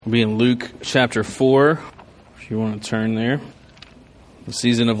We'll be in Luke chapter 4, if you want to turn there. The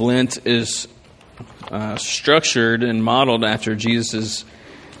season of Lent is structured and modeled after Jesus'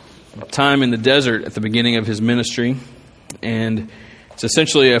 time in the desert at the beginning of his ministry. And it's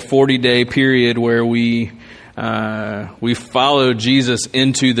essentially a 40-day period where we follow Jesus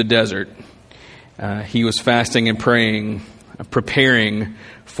into the desert. He was fasting and praying, preparing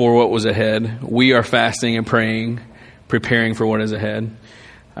for what was ahead. We are fasting and praying, preparing for what is ahead.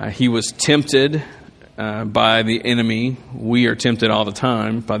 He was tempted by the enemy. We are tempted all the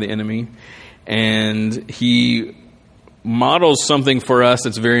time by the enemy. And he models something for us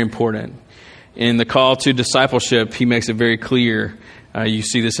that's very important. In the call to discipleship, he makes it very clear. You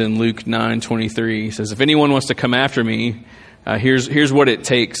see this in Luke 9:23. He says, if anyone wants to come after me, here's what it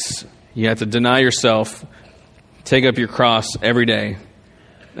takes. You have to deny yourself, take up your cross every day,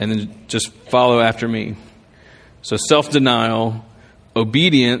 and then just follow after me. So self-denial,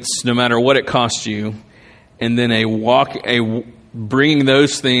 obedience, no matter what it costs you, and then bringing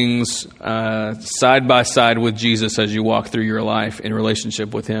those things side by side with Jesus as you walk through your life in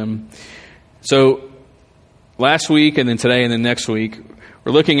relationship with him. So last week and then today and then next week,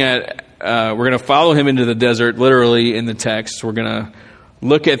 we're looking at, we're going to follow him into the desert, literally in the text. We're going to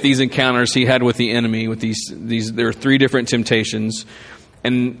look at these encounters he had with the enemy, with these. There are three different temptations,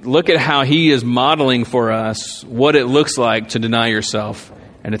 and look at how he is modeling for us what it looks like to deny yourself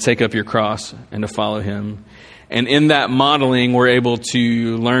and to take up your cross and to follow him. And in that modeling, we're able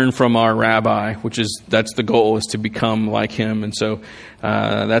to learn from our rabbi, that's the goal, is to become like him. And so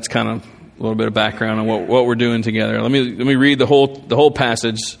that's kind of a little bit of background on what we're doing together. Let me read the whole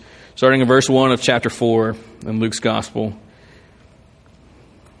passage, starting in verse 1 of chapter 4 in Luke's Gospel.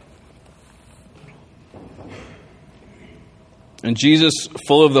 And Jesus,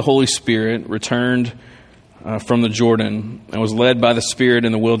 full of the Holy Spirit, returned from the Jordan and was led by the Spirit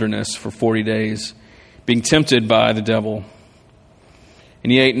in the wilderness for 40 days, being tempted by the devil.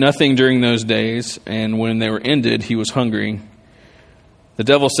 And he ate nothing during those days, and when they were ended, he was hungry. The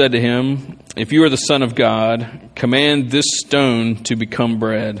devil said to him, if you are the Son of God, command this stone to become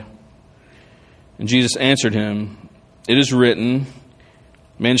bread. And Jesus answered him, it is written,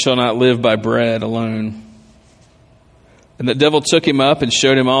 man shall not live by bread alone. And the devil took him up and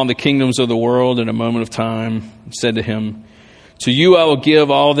showed him all the kingdoms of the world in a moment of time, and said to him, to you I will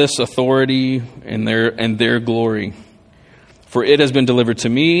give all this authority and their glory. For it has been delivered to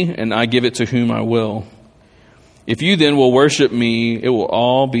me, and I give it to whom I will. If you then will worship me, it will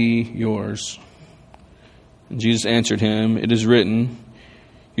all be yours. And Jesus answered him, it is written,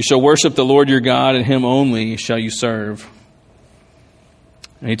 you shall worship the Lord your God, and him only shall you serve.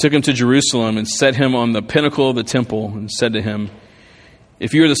 And he took him to Jerusalem and set him on the pinnacle of the temple and said to him,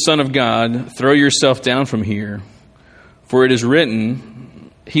 if you are the Son of God, throw yourself down from here. For it is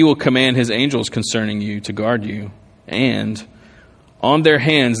written, he will command his angels concerning you to guard you, and on their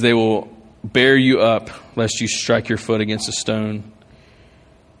hands they will bear you up, lest you strike your foot against a stone.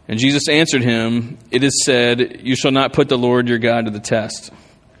 And Jesus answered him, it is said, you shall not put the Lord your God to the test.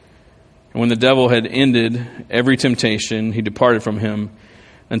 And when the devil had ended every temptation, he departed from him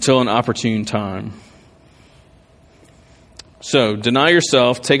until an opportune time. So, deny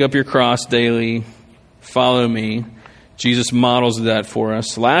yourself, take up your cross daily, follow me. Jesus models that for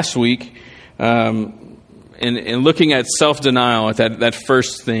us. Last week, in looking at self-denial, at that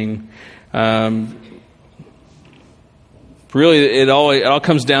first thing, really it all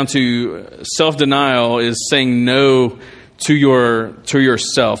comes down to self-denial is saying no to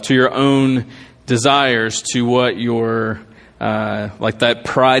yourself, to your own desires, to what your like that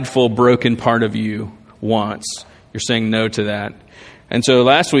prideful, broken part of you wants. You're saying no to that. And so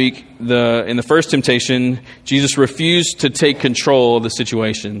last week, in the first temptation, Jesus refused to take control of the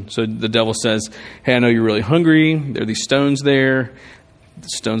situation. So the devil says, hey, I know you're really hungry. There are these stones there. The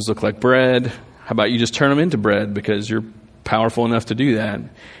stones look like bread. How about you just turn them into bread because you're powerful enough to do that?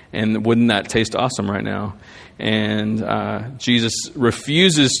 And wouldn't that taste awesome right now? And Jesus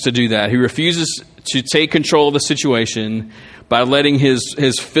refuses to do that. He refuses to take control of the situation by letting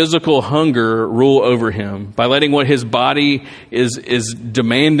his physical hunger rule over him, by letting what his body is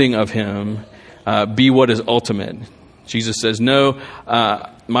demanding of him be what is ultimate. Jesus says, no,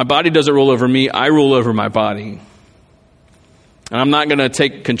 my body doesn't rule over me, I rule over my body. And I'm not going to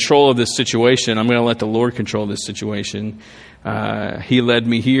take control of this situation, I'm going to let the Lord control this situation. He led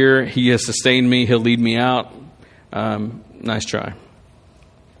me here, he has sustained me, he'll lead me out. Nice try.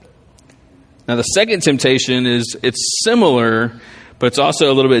 Now, the second temptation it's similar, but it's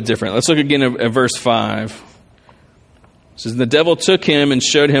also a little bit different. Let's look again at verse 5. It says, the devil took him and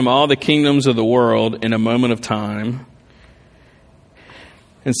showed him all the kingdoms of the world in a moment of time.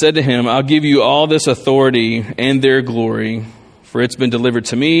 and said to him, I'll give you all this authority and their glory, for it's been delivered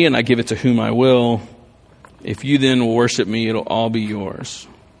to me, and I give it to whom I will. If you then will worship me, it'll all be yours.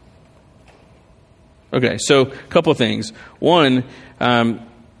 Okay, so a couple of things. One,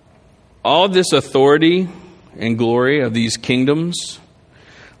 all this authority and glory of these kingdoms,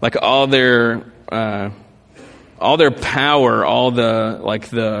 like all their power,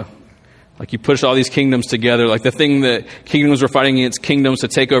 like you push all these kingdoms together, like the thing that kingdoms were fighting against kingdoms to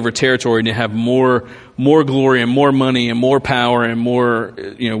take over territory and to have more glory and more money and more power and more,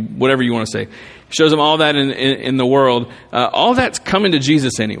 whatever you want to say. It shows them all that in the world. All that's coming to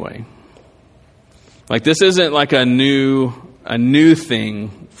Jesus anyway. Like this isn't like a new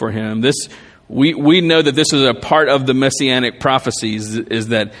thing for him. We know that this is a part of the messianic prophecies, is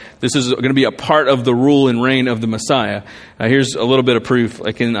that this is going to be a part of the rule and reign of the Messiah. Here's a little bit of proof.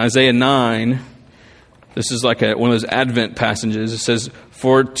 Like in Isaiah 9, this is like one of those Advent passages. It says,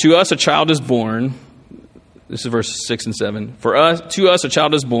 "For to us a child is born." This is verses 6 and 7. To us a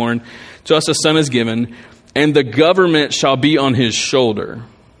child is born, to us a son is given, and the government shall be on his shoulder.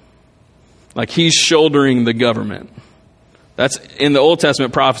 Like he's shouldering the government. That's in the Old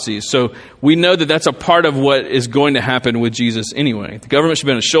Testament prophecies. So we know that that's a part of what is going to happen with Jesus anyway. The government shall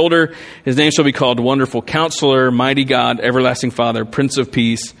be on his shoulder. His name shall be called Wonderful Counselor, Mighty God, Everlasting Father, Prince of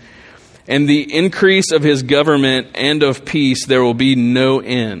Peace. And the increase of his government and of peace, there will be no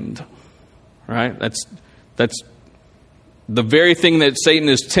end. Right? That's the very thing that Satan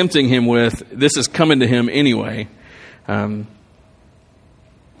is tempting him with. This is coming to him anyway.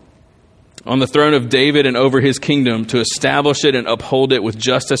 On the throne of David and over his kingdom, to establish it and uphold it with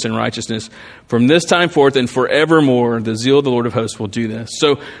justice and righteousness from this time forth and forevermore. The zeal of the Lord of hosts will do this.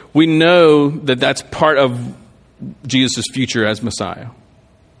 So we know that that's part of Jesus' future as Messiah,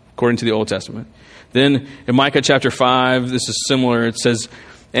 according to the Old Testament. Then in Micah chapter 5, this is similar. It says,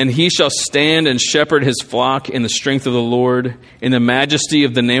 "And he shall stand and shepherd his flock in the strength of the Lord, in the majesty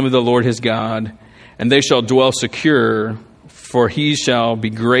of the name of the Lord his God, and they shall dwell secure. For he shall be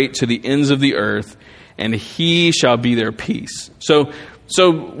great to the ends of the earth, and he shall be their peace." So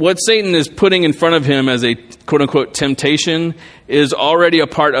what Satan is putting in front of him as a quote-unquote temptation is already a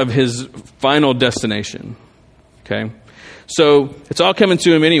part of his final destination. Okay? So it's all coming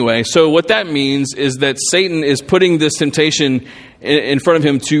to him anyway. So what that means is that Satan is putting this temptation in front of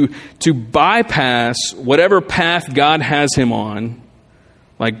him to bypass whatever path God has him on,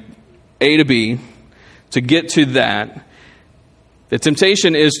 like A to B, to get to that. The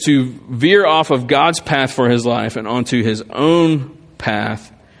temptation is to veer off of God's path for his life and onto his own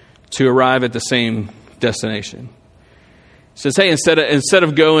path to arrive at the same destination. It says, hey, instead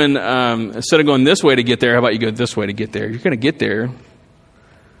of going this way to get there, how about you go this way to get there? You're going to get there.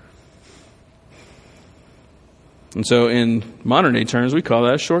 And so in modern day terms, we call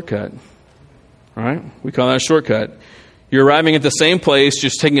that a shortcut. All right? We call that a shortcut. You're arriving at the same place,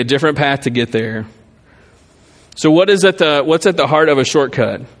 just taking a different path to get there. So what's at the heart of a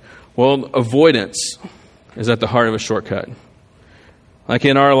shortcut? Well, avoidance is at the heart of a shortcut. Like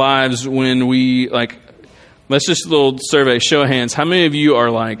in our lives, when let's just a little survey, show of hands. How many of you are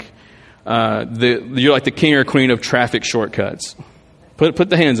you're like the king or queen of traffic shortcuts? Put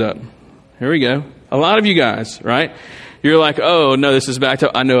the hands up. Here we go. A lot of you guys, right? You're like, oh no, this is back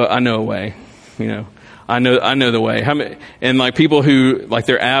to I know a way. I know the way. And like people who like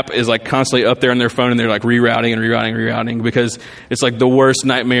their app is like constantly up there on their phone and they're like rerouting because it's like the worst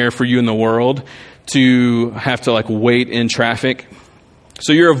nightmare for you in the world to have to like wait in traffic.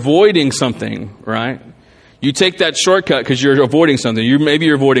 So you're avoiding something, right? You take that shortcut because you're avoiding something. Maybe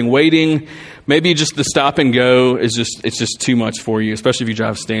you're avoiding waiting. Maybe just the stop and go it's just too much for you, especially if you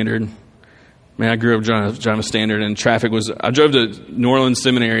drive standard. Man, I grew up driving a standard, and traffic was... I drove to New Orleans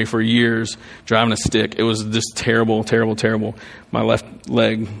Seminary for years driving a stick. It was just terrible, terrible, terrible. My left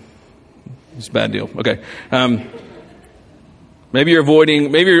leg... It's a bad deal. Okay. Maybe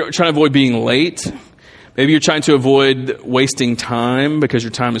you're trying to avoid being late. Maybe you're trying to avoid wasting time because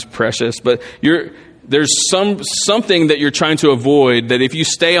your time is precious. But there's something that you're trying to avoid that if you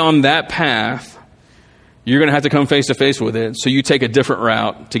stay on that path, you're going to have to come face to face with it. So you take a different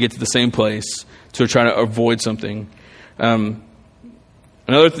route to get to the same place to try to avoid something.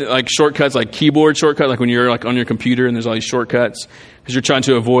 Another like shortcuts, like keyboard shortcut, like when you're like on your computer and there's all these shortcuts because you're trying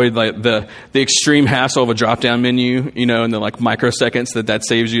to avoid like the extreme hassle of a drop down menu, and the like microseconds that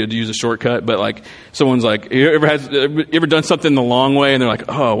saves you to use a shortcut. But like someone's like, you ever done something the long way and they're like,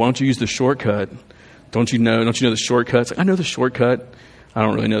 oh, why don't you use the shortcut? Don't you know the shortcuts? Like, I know the shortcut. I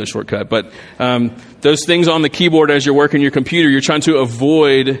don't really know the shortcut, but those things on the keyboard as you're working your computer, you're trying to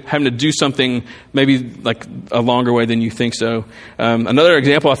avoid having to do something maybe like a longer way than you think so. Another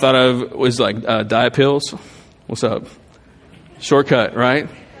example I thought of was like diet pills. What's up? Shortcut, right?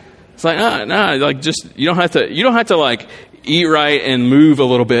 It's like, like just you don't have to like eat right and move a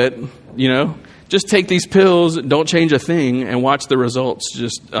little bit, Just take these pills, don't change a thing, and watch the results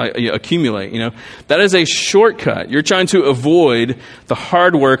just accumulate, That is a shortcut. You're trying to avoid the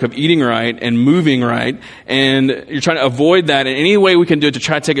hard work of eating right and moving right, and you're trying to avoid that in any way we can do it to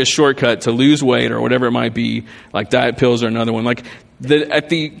try to take a shortcut to lose weight or whatever it might be, like diet pills or another one. Like at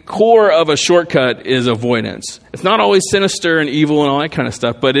the core of a shortcut is avoidance. It's not always sinister and evil and all that kind of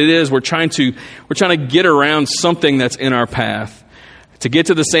stuff, but it is. We're trying to get around something that's in our path to get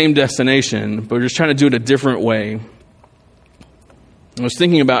to the same destination, but we're just trying to do it a different way. I was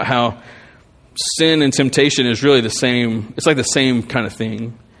thinking about how sin and temptation is really the same. It's like the same kind of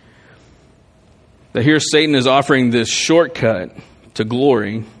thing. That here Satan is offering this shortcut to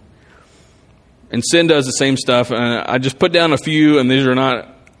glory, and sin does the same stuff. And I just put down a few, and these are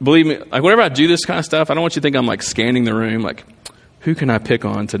not, believe me, like whenever I do this kind of stuff, I don't want you to think I'm like scanning the room, like, who can I pick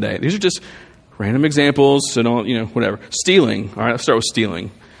on today? These are just random examples, so don't, whatever. Stealing. All right, let's start with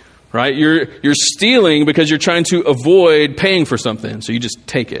stealing. Right? You're stealing because you're trying to avoid paying for something, so you just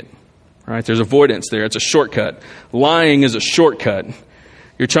take it. Right? There's avoidance there. It's a shortcut. Lying is a shortcut.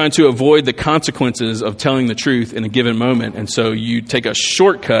 You're trying to avoid the consequences of telling the truth in a given moment, and so you take a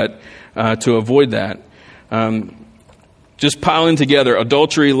shortcut to avoid that. Just piling together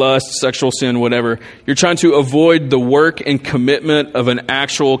adultery, lust, sexual sin, whatever. You're trying to avoid the work and commitment of an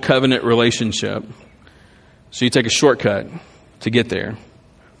actual covenant relationship. So you take a shortcut to get there.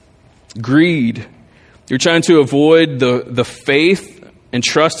 Greed. You're trying to avoid the faith and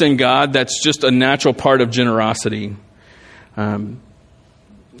trust in God that's just a natural part of generosity. And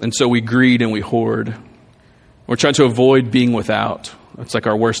so we greed and we hoard. We're trying to avoid being without. That's like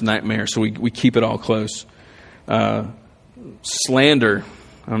our worst nightmare, so we keep it all close. Slander.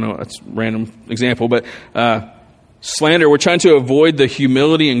 I don't know, that's a random example, but slander, we're trying to avoid the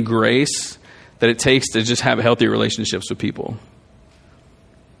humility and grace that it takes to just have healthy relationships with people.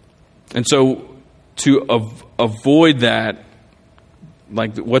 And so to avoid that,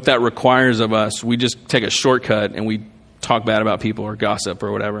 like what that requires of us, we just take a shortcut and we talk bad about people or gossip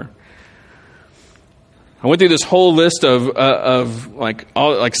or whatever. I went through this whole list of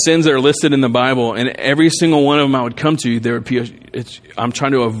all sins that are listed in the Bible, and every single one of them I would come to, there would be I'm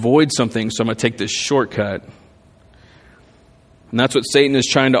trying to avoid something, so I'm going to take this shortcut. And that's what Satan is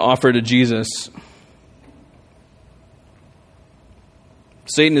trying to offer to Jesus.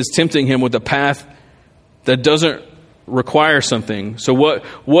 Satan is tempting him with a path that doesn't require something. So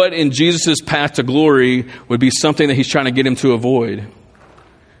what in Jesus' path to glory would be something that he's trying to get him to avoid?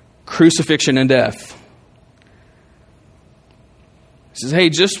 Crucifixion and death. He says, hey,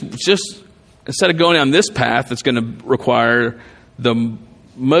 just instead of going down this path that's going to require the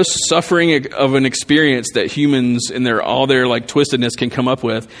most suffering of an experience that humans in all their like twistedness can come up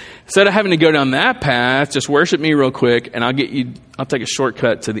with, instead of having to go down that path, just worship me real quick and I'll take a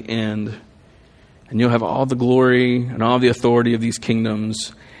shortcut to the end. And you'll have all the glory and all the authority of these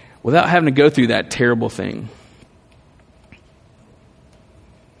kingdoms without having to go through that terrible thing.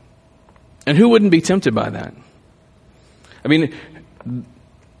 And who wouldn't be tempted by that? I mean,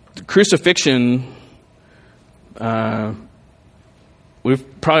 the crucifixion,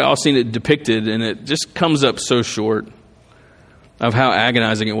 we've probably all seen it depicted, and it just comes up so short of how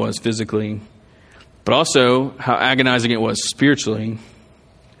agonizing it was physically, but also how agonizing it was spiritually.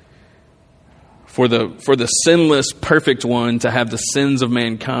 For the sinless, perfect one to have the sins of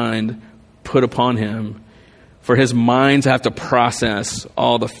mankind put upon him, for his mind to have to process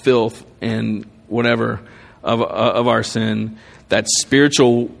all the filth and whatever of our sin, that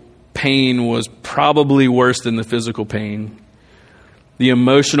spiritual pain was probably worse than the physical pain. The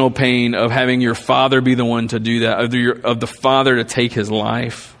emotional pain of having your father be the one to do that, of the father to take his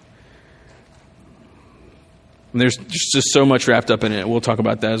life. And there's just so much wrapped up in it. We'll talk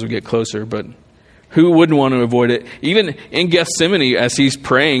about that as we get closer, but who wouldn't want to avoid it? Even in Gethsemane, as he's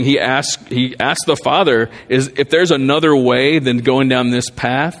praying, he asked the Father, if there's another way than going down this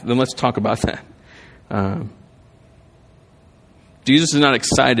path, then let's talk about that. Jesus is not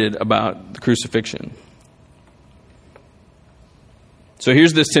excited about the crucifixion. So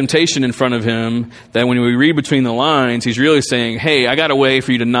here's this temptation in front of him that when we read between the lines, he's really saying, hey, I got a way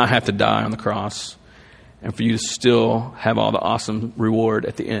for you to not have to die on the cross and for you to still have all the awesome reward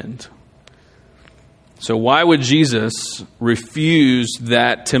at the end. So why would Jesus refuse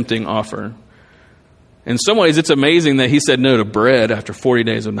that tempting offer? In some ways, it's amazing that he said no to bread after 40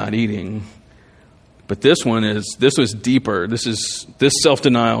 days of not eating. But this was deeper. This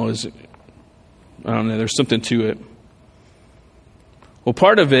self-denial is, I don't know, there's something to it. Well,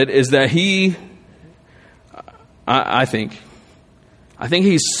 part of it is that I think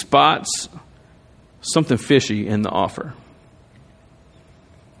he spots something fishy in the offer.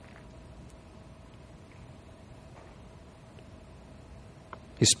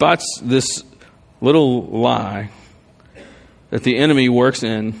 He spots this little lie that the enemy works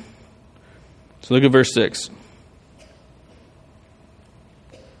in. So look at verse 6.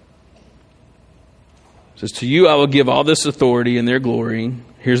 It says, to you I will give all this authority and their glory.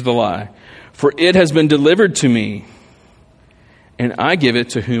 Here's the lie. For it has been delivered to me, and I give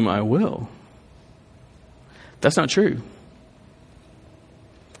it to whom I will. That's not true.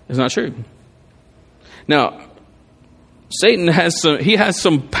 It's not true. Now, Satan has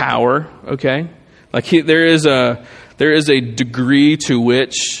some power, okay? Like there is a degree to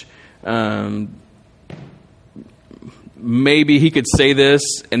which maybe he could say this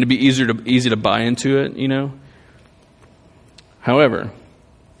and it'd be easy to buy into it, you know. However,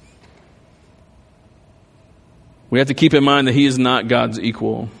 we have to keep in mind that he is not God's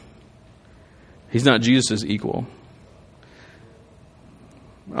equal. He's not Jesus' equal.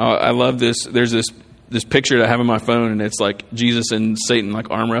 I love this. There's this picture that I have on my phone, and it's like Jesus and Satan like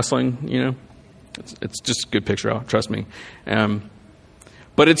arm wrestling, you know. It's just a good picture, trust me.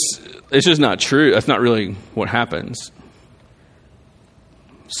 But it's just not true. That's not really what happens.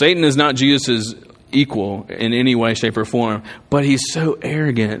 Satan is not Jesus' equal in any way, shape, or form, but he's so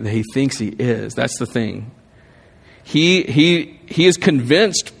arrogant that he thinks he is. That's the thing. He is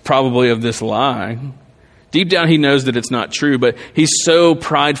convinced probably of this lie. Deep down he knows that it's not true, but he's so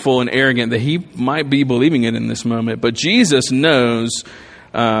prideful and arrogant that he might be believing it in this moment. But Jesus knows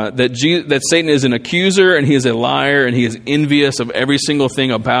that Satan is an accuser and he is a liar and he is envious of every single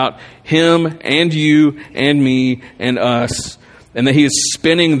thing about him and you and me and us. And that he is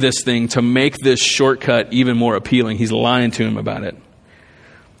spinning this thing to make this shortcut even more appealing. He's lying to him about it.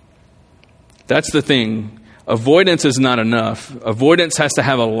 That's the thing. Avoidance is not enough. Avoidance has to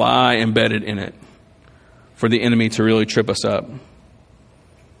have a lie embedded in it for the enemy to really trip us up. And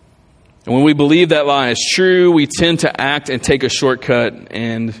when we believe that lie is true, we tend to act and take a shortcut,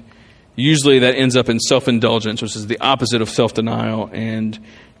 and usually that ends up in self-indulgence, which is the opposite of self-denial. And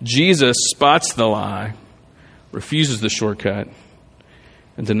Jesus spots the lie, refuses the shortcut,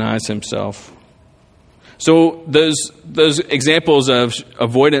 and denies himself. So those examples of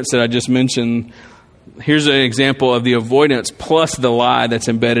avoidance that I just mentioned, here's an example of the avoidance plus the lie that's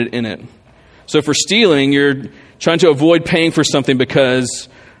embedded in it. So for stealing, you're trying to avoid paying for something because,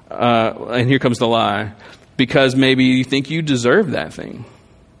 and here comes the lie, because maybe you think you deserve that thing.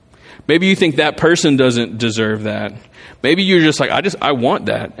 Maybe you think that person doesn't deserve that. Maybe you're just like, I want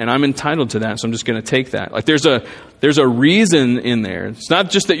that, and I'm entitled to that, so I'm just going to take that. Like there's a reason in there. It's not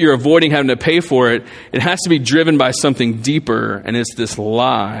just that you're avoiding having to pay for it. It has to be driven by something deeper, and it's this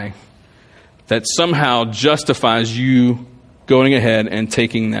lie that somehow justifies you going ahead and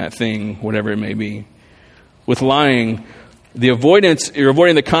taking that thing, whatever it may be. With lying, the avoidance, you're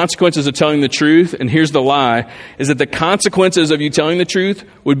avoiding the consequences of telling the truth, and here's the lie, is that the consequences of you telling the truth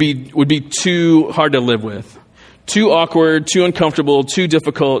would be too hard to live with. Too awkward, too uncomfortable, too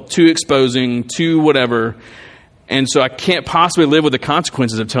difficult, too exposing, too whatever. And so I can't possibly live with the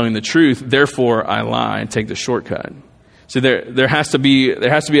consequences of telling the truth, therefore I lie and take the shortcut. So there has to be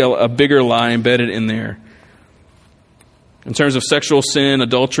a bigger lie embedded in there. In terms of sexual sin,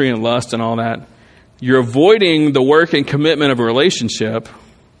 adultery, and lust and all that, you're avoiding the work and commitment of a relationship,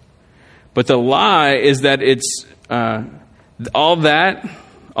 but the lie is that it's all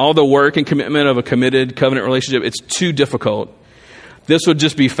the work and commitment of a committed covenant relationship, it's too difficult. This would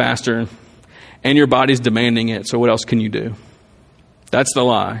just be faster, and your body's demanding it, so what else can you do? That's the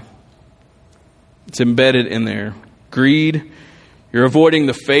lie. It's embedded in there. Greed, you're avoiding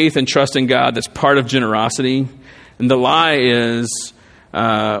the faith and trust in God that's part of generosity. And the lie is,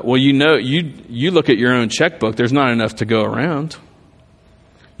 you look at your own checkbook, there's not enough to go around.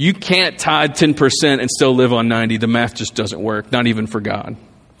 You can't tithe 10% and still live on 90. The math just doesn't work, not even for God.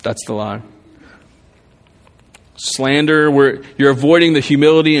 That's the lie. Slander, where you're avoiding the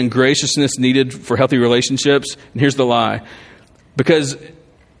humility and graciousness needed for healthy relationships. And here's the lie. Because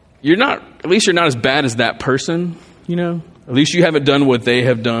you're not as bad as that person, you know. At least you haven't done what they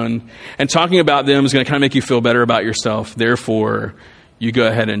have done. And talking about them is going to kind of make you feel better about yourself. Therefore, you go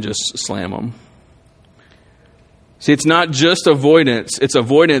ahead and just slam them. See, it's not just avoidance. It's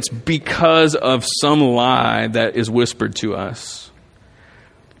avoidance because of some lie that is whispered to us.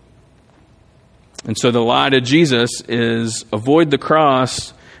 And so the lie to Jesus is avoid the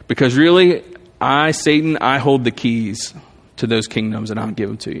cross because really, Satan, I hold the keys to those kingdoms and I'll give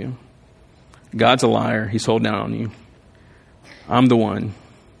them to you. God's a liar. He's holding out on you. I'm the one.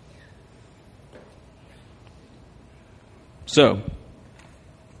 So,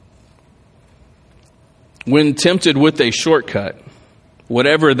 when tempted with a shortcut,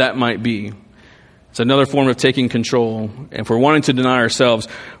 whatever that might be, it's another form of taking control. And if we're wanting to deny ourselves,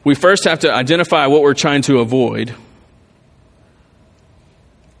 we first have to identify what we're trying to avoid.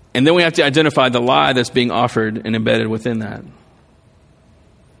 And then we have to identify the lie that's being offered and embedded within that.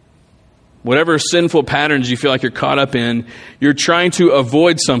 Whatever sinful patterns you feel like you're caught up in, you're trying to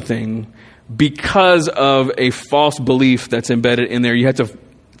avoid something because of a false belief that's embedded in there. You have to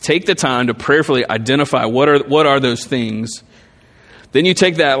take the time to prayerfully identify what are those things. Then you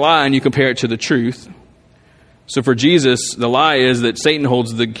take that lie and you compare it to the truth. So for Jesus, the lie is that Satan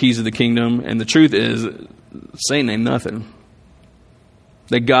holds the keys of the kingdom, and the truth is Satan ain't nothing.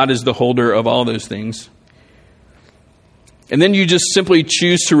 That God is the holder of all those things. And then you just simply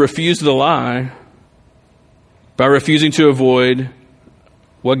choose to refuse the lie by refusing to avoid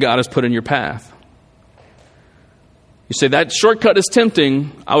what God has put in your path. You say, that shortcut is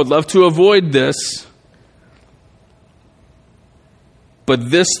tempting. I would love to avoid this. But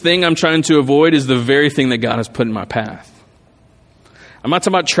this thing I'm trying to avoid is the very thing that God has put in my path. I'm not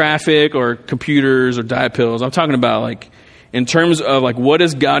talking about traffic or computers or diet pills. I'm talking about in terms of what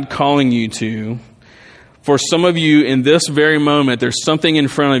is God calling you to? For some of you in this very moment, there's something in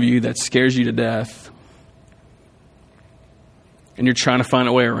front of you that scares you to death. And you're trying to find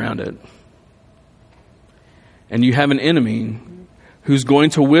a way around it. And you have an enemy who's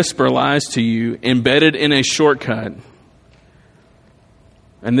going to whisper lies to you embedded in a shortcut.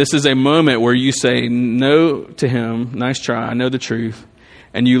 And this is a moment where you say no to him, nice try, I know the truth.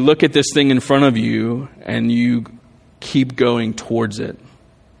 And you look at this thing in front of you and you keep going towards it.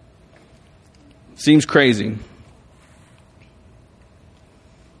 Seems crazy.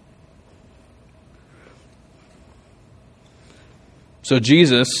 So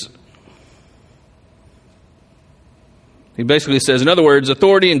Jesus, he basically says, in other words,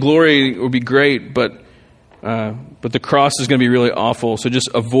 authority and glory would be great, but the cross is going to be really awful. So just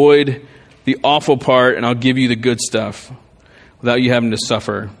avoid the awful part, and I'll give you the good stuff without you having to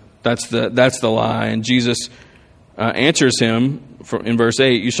suffer. That's the lie. And Jesus answers him in verse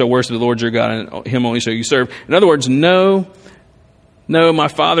 8, you shall worship the Lord your God, and him only shall you serve. In other words, no, my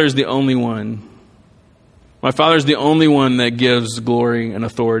Father is the only one. My Father is the only one that gives glory and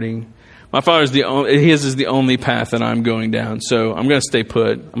authority. My Father is his is the only path that I'm going down. So I'm going to stay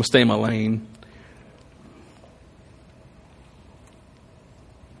put. I'm going to stay in my lane.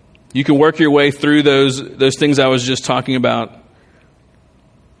 You can work your way through those things I was just talking about.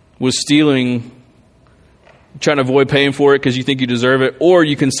 Was stealing, trying to avoid paying for it because you think you deserve it. Or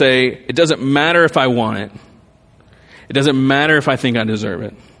you can say, it doesn't matter if I want it. It doesn't matter if I think I deserve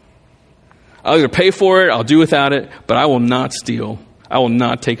it. I'll either pay for it, I'll do without it, but I will not steal. I will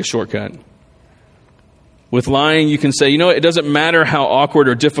not take a shortcut. With lying, you can say, it doesn't matter how awkward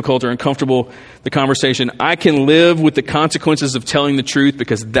or difficult or uncomfortable the conversation. I can live with the consequences of telling the truth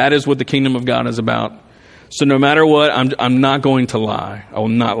because that is what the kingdom of God is about. So no matter what, I'm not going to lie. I will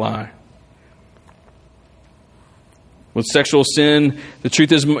not lie. With sexual sin, the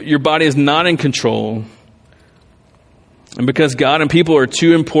truth is your body is not in control. And because God and people are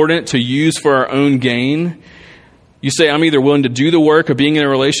too important to use for our own gain, you say, I'm either willing to do the work of being in a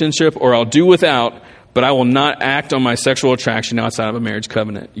relationship or I'll do without, but I will not act on my sexual attraction outside of a marriage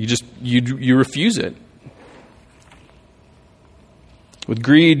covenant. You refuse it. With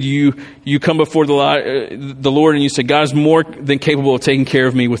greed, you come before the Lord and you say, God is more than capable of taking care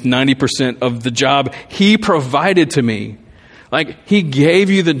of me with 90% of the job He provided to me. He gave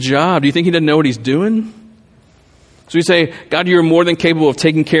you the job. Do you think He doesn't know what He's doing? So you say, God, you're more than capable of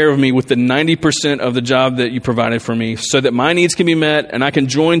taking care of me with the 90% of the job that you provided for me so that my needs can be met and I can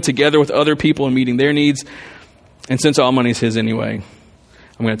join together with other people in meeting their needs. And since all money is His anyway,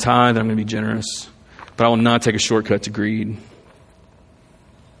 I'm going to tithe, I'm going to be generous, but I will not take a shortcut to greed.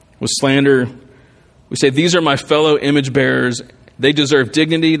 With slander, we say, these are my fellow image bearers. They deserve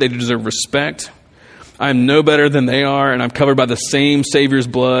dignity. They deserve respect. I am no better than they are, and I'm covered by the same Savior's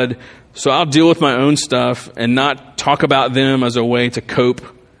blood. So I'll deal with my own stuff and not talk about them as a way to cope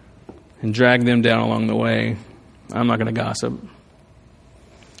and drag them down along the way. I'm not going to gossip.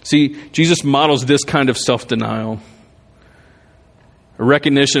 See, Jesus models this kind of self-denial. A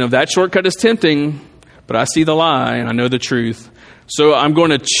recognition of that shortcut is tempting, but I see the lie and I know the truth. So I'm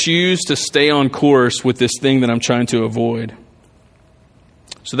going to choose to stay on course with this thing that I'm trying to avoid.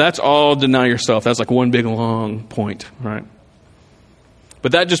 So that's all deny yourself. That's like one big long point, right?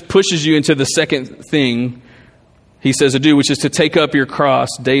 But that just pushes you into the second thing he says to do, which is to take up your cross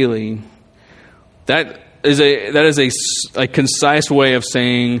daily. That is a concise way of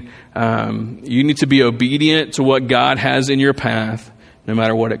saying you need to be obedient to what God has in your path, no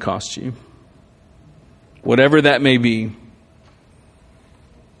matter what it costs you. Whatever that may be.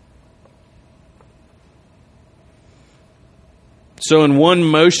 So in one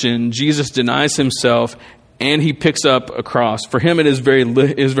motion, Jesus denies himself and he picks up a cross. For him, it is very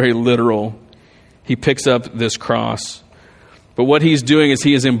literal. He picks up this cross. But what he's doing is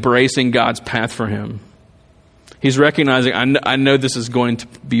he is embracing God's path for him. He's recognizing, I know this is going to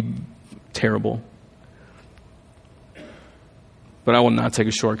be terrible. But I will not take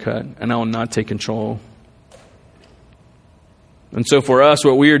a shortcut, and I will not take control. And so for us,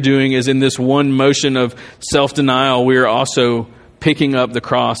 what we are doing is in this one motion of self-denial, we are also picking up the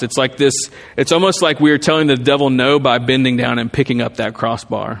cross. It's like this, it's almost like we are telling the devil no by bending down and picking up that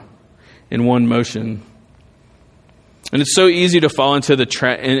crossbar in one motion. And it's so easy to fall into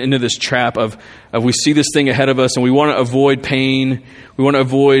into this trap of we see this thing ahead of us and we want to avoid pain, we want to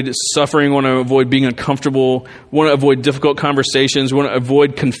avoid suffering, we want to avoid being uncomfortable, we want to avoid difficult conversations, we want to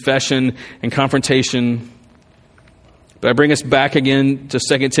avoid confession and confrontation. But I bring us back again to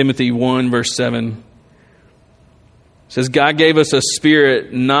 2 Timothy 1, verse 7. It says, God gave us a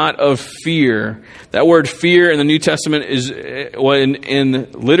spirit not of fear. That word fear in the New Testament is,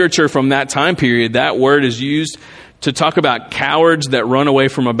 in literature from that time period, that word is used to talk about cowards that run away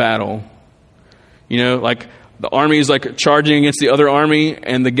from a battle. You know, like the army is like charging against the other army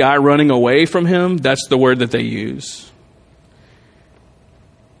and the guy running away from him, that's the word that they use.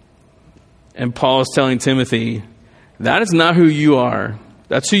 And Paul is telling Timothy, that is not who you are.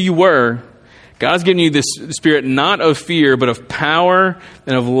 That's who you were. God's given you this spirit not of fear, but of power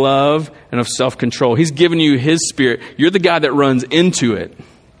and of love and of self-control. He's given you his spirit. You're the guy that runs into it.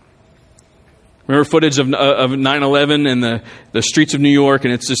 Remember footage of 9/11 and the streets of New York,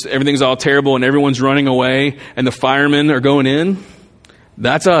 and it's just everything's all terrible and everyone's running away and the firemen are going in?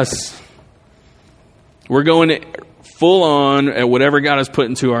 That's us. We're going full on at whatever God has put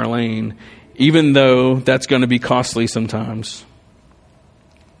into our lane, even though that's going to be costly sometimes.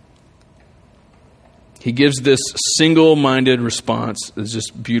 He gives this single-minded response that's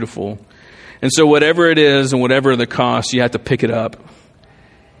just beautiful. And so whatever it is and whatever the cost, you have to pick it up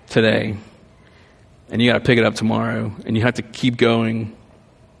today. And you got to pick it up tomorrow. And you have to keep going.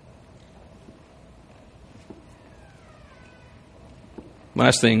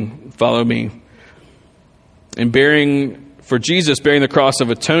 Last thing, follow me. In for Jesus, bearing the cross of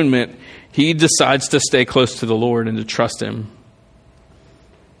atonement, he decides to stay close to the Lord and to trust him.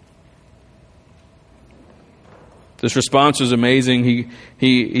 This response was amazing.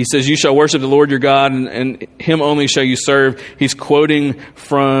 He says, you shall worship the Lord your God, and him only shall you serve. He's quoting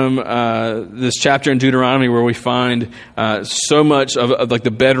from this chapter in Deuteronomy where we find so much of like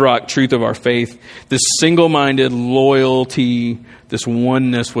the bedrock truth of our faith. This single-minded loyalty, this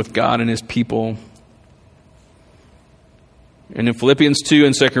oneness with God and his people. And in Philippians 2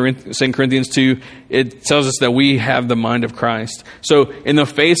 and 2 Corinthians 2, it tells us that we have the mind of Christ. So in the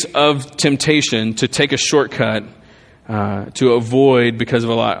face of temptation to take a shortcut, to avoid because of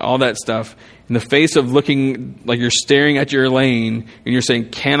all that stuff, in the face of looking like you're staring at your lane and you're saying,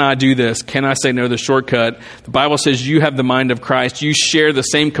 can I do this? Can I say no to the shortcut? The Bible says you have the mind of Christ. You share the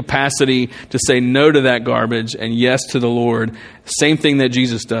same capacity to say no to that garbage and yes to the Lord. Same thing that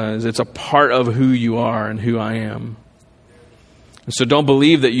Jesus does. It's a part of who you are and who I am. And so don't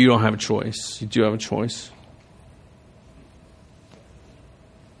believe that you don't have a choice. You do have a choice.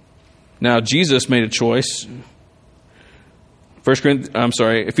 Now, Jesus made a choice.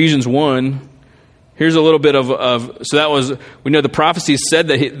 Ephesians 1. Here's a little bit so that was, we know the prophecy said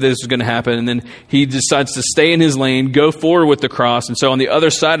that this was going to happen, and then he decides to stay in his lane, go forward with the cross. And so on the other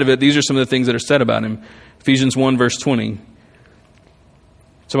side of it, these are some of the things that are said about him. Ephesians 1, verse 20.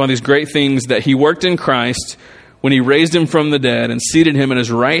 Some of these great things that he worked in Christ when he raised him from the dead and seated him at his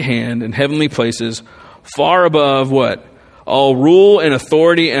right hand in heavenly places, far above what? All rule and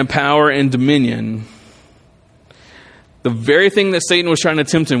authority and power and dominion. The very thing that Satan was trying to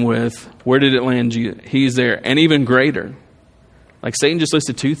tempt him with, where did it land? He's there. And even greater. Like Satan just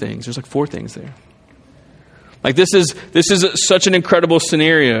listed 2 things. There's like 4 things there. Like this is such an incredible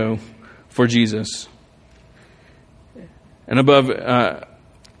scenario for Jesus. And above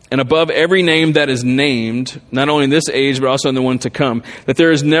every name that is named, not only in this age, but also in the one to come, that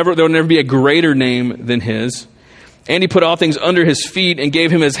there will never be a greater name than his. And he put all things under his feet and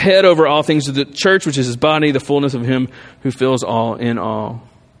gave him his head over all things to the church, which is his body, the fullness of him who fills all in all.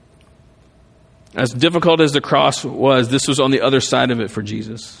 As difficult as the cross was, this was on the other side of it for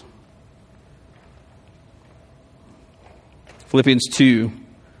Jesus. Philippians 2,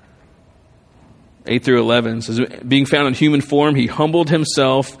 8 through 11 says, being found in human form, he humbled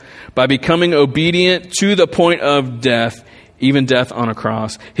himself by becoming obedient to the point of death, even death on a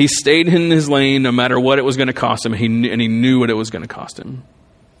cross. He stayed in his lane no matter what it was going to cost him, and he knew what it was going to cost him.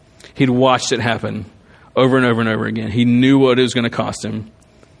 He'd watched it happen over and over and over again. He knew what it was going to cost him.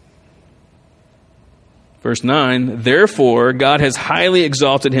 Verse 9, therefore God has highly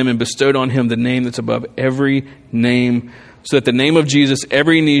exalted him and bestowed on him the name that's above every name, so that the name of Jesus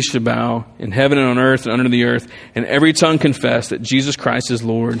every knee should bow in heaven and on earth and under the earth, and every tongue confess that Jesus Christ is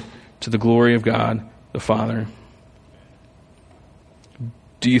Lord, to the glory of God the Father.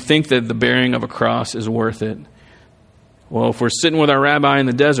 Do you think that the bearing of a cross is worth it? Well, if we're sitting with our rabbi in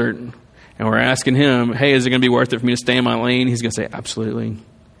the desert and we're asking him, hey, is it going to be worth it for me to stay in my lane? He's going to say, absolutely.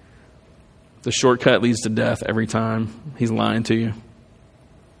 The shortcut leads to death every time. He's lying to you.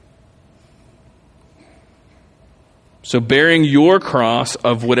 So bearing your cross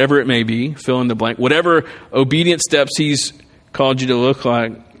of whatever it may be, fill in the blank, whatever obedient steps he's called you to look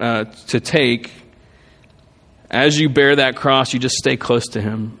like, to take, as you bear that cross, you just stay close to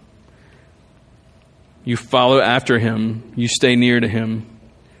him. You follow after him. You stay near to him.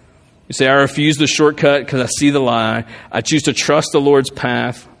 You say, I refuse the shortcut because I see the lie. I choose to trust the Lord's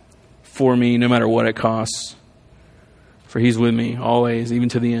path for me no matter what it costs. For he's with me always, even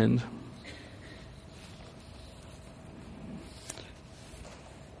to the end.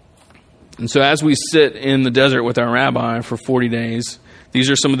 And so as we sit in the desert with our rabbi for 40 days, these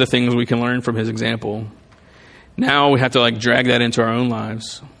are some of the things we can learn from his example. Now we have to drag that into our own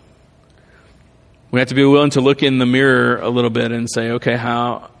lives. We have to be willing to look in the mirror a little bit and say, okay,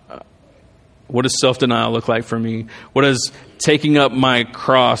 what does self-denial look like for me? What does taking up my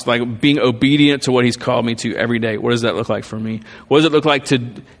cross, being obedient to what he's called me to every day, what does that look like for me? What does it look like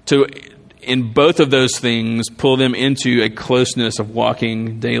to in both of those things, pull them into a closeness of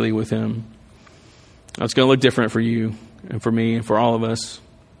walking daily with him? It's going to look different for you and for me and for all of us.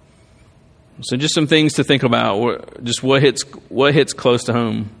 So just some things to think about. Just what hits close to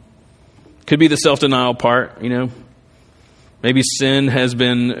home. Could be the self-denial part, Maybe sin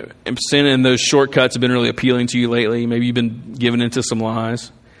and those shortcuts have been really appealing to you lately. Maybe you've been given into some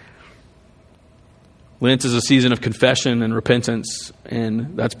lies. Lent is a season of confession and repentance,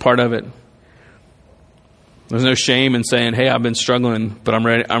 and that's part of it. There's no shame in saying, hey, I've been struggling, but I'm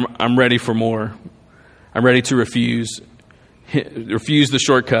ready. I'm ready for more. I'm ready to refuse the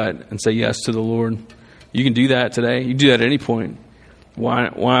shortcut and say yes to the Lord. You can do that today. You can do that at any point.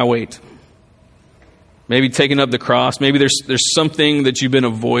 Why wait? Maybe taking up the cross. Maybe there's something that you've been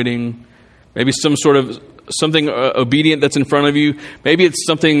avoiding. Maybe something obedient that's in front of you. Maybe it's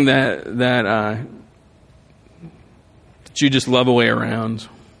something that you just love a way around.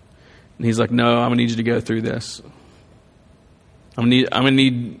 And he's like, no, I'm going to need you to go through this. I'm going to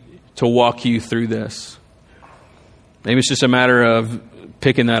need to walk you through this. Maybe it's just a matter of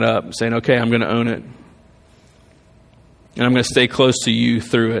picking that up, saying, okay, I'm going to own it. And I'm going to stay close to you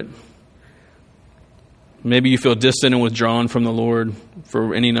through it. Maybe you feel distant and withdrawn from the Lord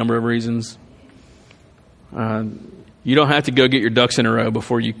for any number of reasons. You don't have to go get your ducks in a row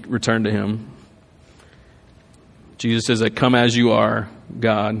before you return to him. Jesus says that come as you are,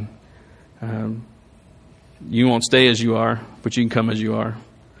 God. You won't stay as you are, but you can come as you are.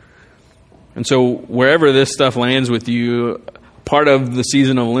 And so wherever this stuff lands with you, part of the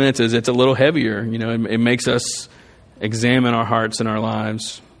season of Lent is it's a little heavier. It makes us examine our hearts and our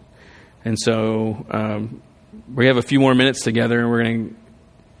lives. And so we have a few more minutes together, and we're going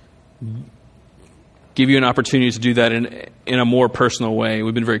to give you an opportunity to do that in a more personal way.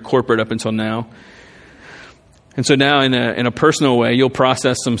 We've been very corporate up until now. And so now in a personal way, you'll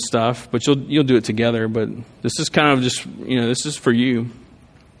process some stuff, but you'll do it together. But this is kind of just, this is for you.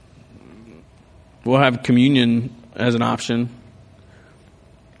 We'll have communion as an option.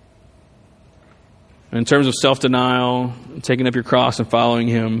 In terms of self-denial, taking up your cross and following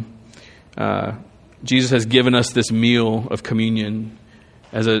him, Jesus has given us this meal of communion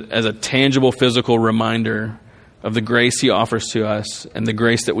as a tangible physical reminder of the grace he offers to us and the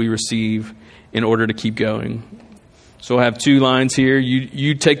grace that we receive in order to keep going. So we'll have two lines here.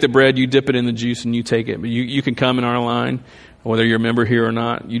 You take the bread, you dip it in the juice, and you take it. But you can come in our line, whether you're a member here or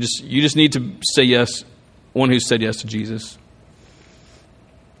not. You just need to say yes, one who said yes to Jesus.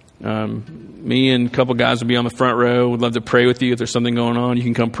 Me and a couple guys will be on the front row. We'd love to pray with you. If there's something going on, you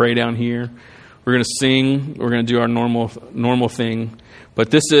can come pray down here. We're going to sing. We're going to do our normal thing. But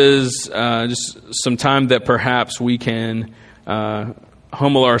this is just some time that perhaps we can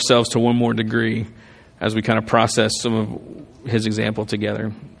humble ourselves to one more degree as we kind of process some of his example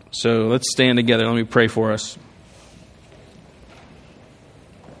together. So let's stand together. Let me pray for us.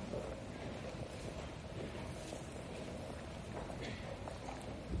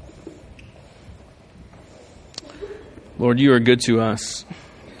 Lord, you are good to us.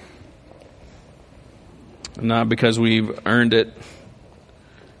 Not because we've earned it,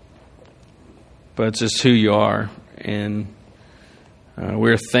 but it's just who you are. And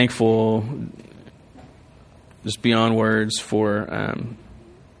we're thankful, just beyond words, for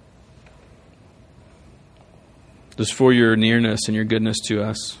just for your nearness and your goodness to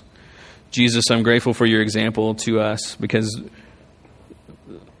us. Jesus, I'm grateful for your example to us, because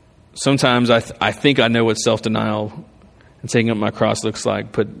sometimes I think I know what self-denial and taking up my cross looks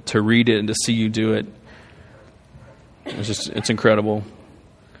like, but to read it and to see you do it, it's incredible.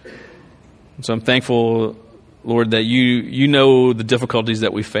 So I'm thankful, Lord, that you know the difficulties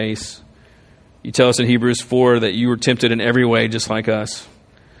that we face. You tell us in Hebrews 4 that you were tempted in every way just like us,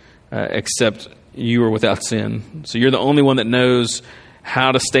 except you were without sin. So you're the only one that knows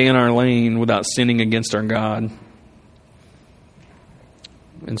how to stay in our lane without sinning against our God.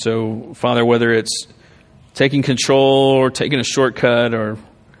 And so, Father, whether it's taking control or taking a shortcut or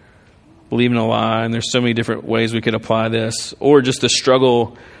believing a lie, and there's so many different ways we could apply this, or just the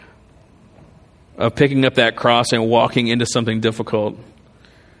struggle of picking up that cross and walking into something difficult.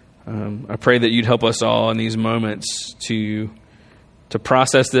 I pray that you'd help us all in these moments to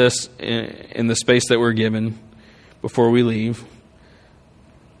process this in the space that we're given before we leave.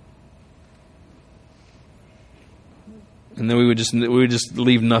 And then we would just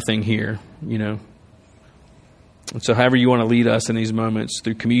leave nothing here, you know. And so however you want to lead us in these moments,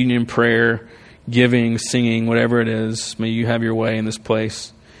 through communion, prayer, giving, singing, whatever it is, may you have your way in this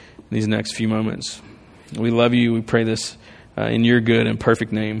place in these next few moments. We love you. We pray this in your good and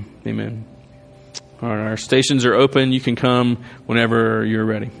perfect name. Amen. All right, our stations are open. You can come whenever you're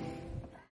ready.